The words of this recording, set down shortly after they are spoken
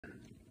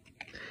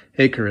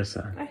Hey,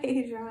 Carissa.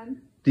 Hey,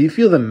 John. Do you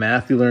feel the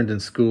math you learned in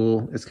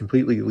school is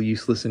completely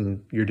useless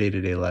in your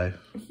day-to-day life?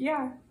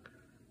 Yeah,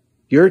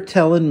 You're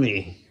telling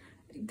me.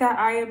 that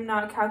I am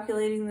not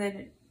calculating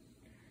the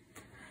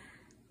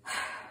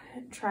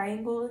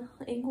triangle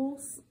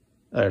angles.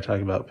 Oh, you're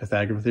talking about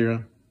Pythagorean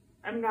theorem?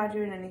 I'm not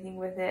doing anything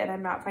with it, and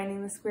I'm not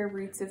finding the square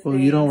roots of Well,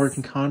 things. you don't work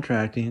in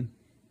contracting.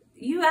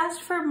 You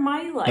asked for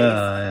my life.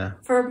 Yeah.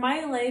 For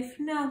my life,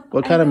 no.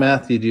 What kind of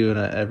math do you do in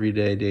an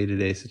everyday,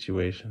 day-to-day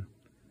situation?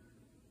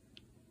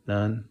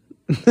 None?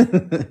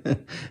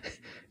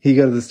 You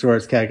go to the store,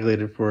 it's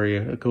calculated for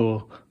you.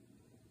 Cool.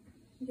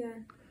 Yeah.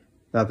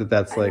 Not that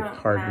that's like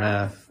hard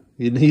math.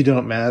 You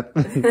don't math?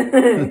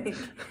 Okay.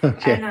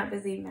 Okay. I'm not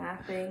busy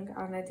mathing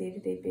on a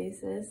day-to-day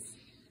basis.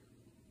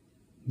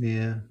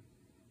 Yeah.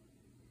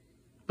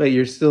 But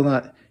you're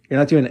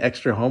not doing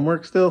extra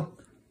homework still?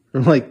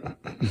 From like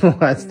the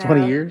last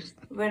 20 years?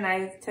 When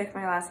I took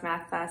my last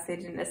math class, they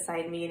didn't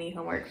assign me any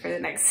homework for the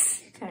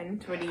next 10,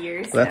 20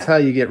 years. Well, that's how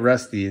you get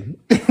rusty.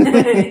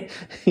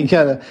 You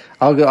gotta,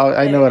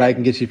 I know what I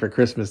can get you for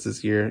Christmas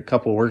this year. A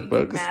couple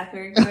workbooks. Math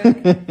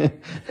workbook.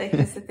 I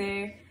can sit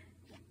there.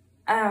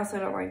 I also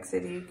don't like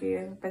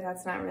Sudoku, but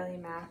that's not really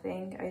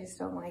mathing. I just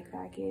don't like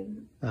that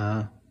game.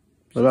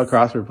 What about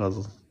crossword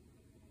puzzles?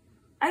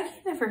 I can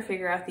never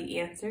figure out the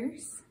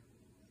answers.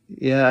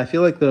 Yeah, I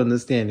feel like though in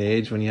this day and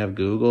age, when you have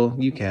Google,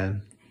 you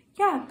can.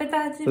 Yeah, but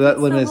that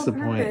limits the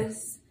point.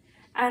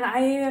 And I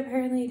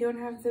apparently don't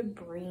have the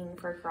brain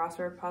for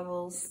crossword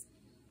puzzles.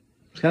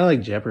 It's kind of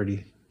like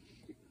Jeopardy.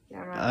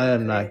 Yeah, I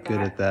am not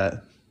good at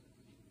that.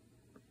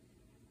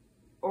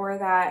 Or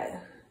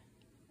that.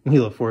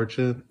 Wheel of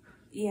Fortune.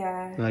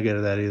 Yeah. Not good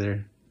at that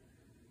either.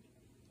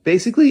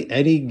 Basically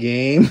any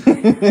game.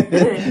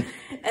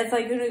 It's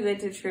like when we went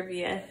to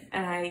trivia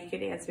and I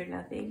could answer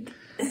nothing.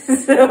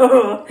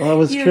 So well,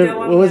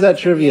 what was that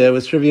trivia? It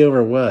was trivia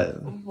over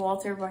what?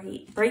 Walter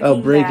White.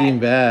 Breaking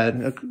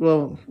Bad.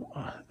 Well,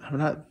 I'm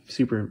not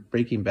super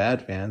Breaking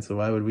Bad fan, so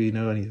why would we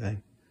know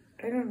anything?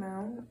 I don't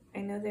know. I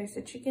know there's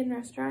a chicken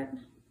restaurant.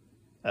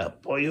 El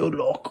Pollo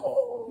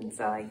Loco. That's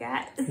all I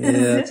got. Yeah,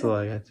 that's all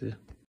I got too.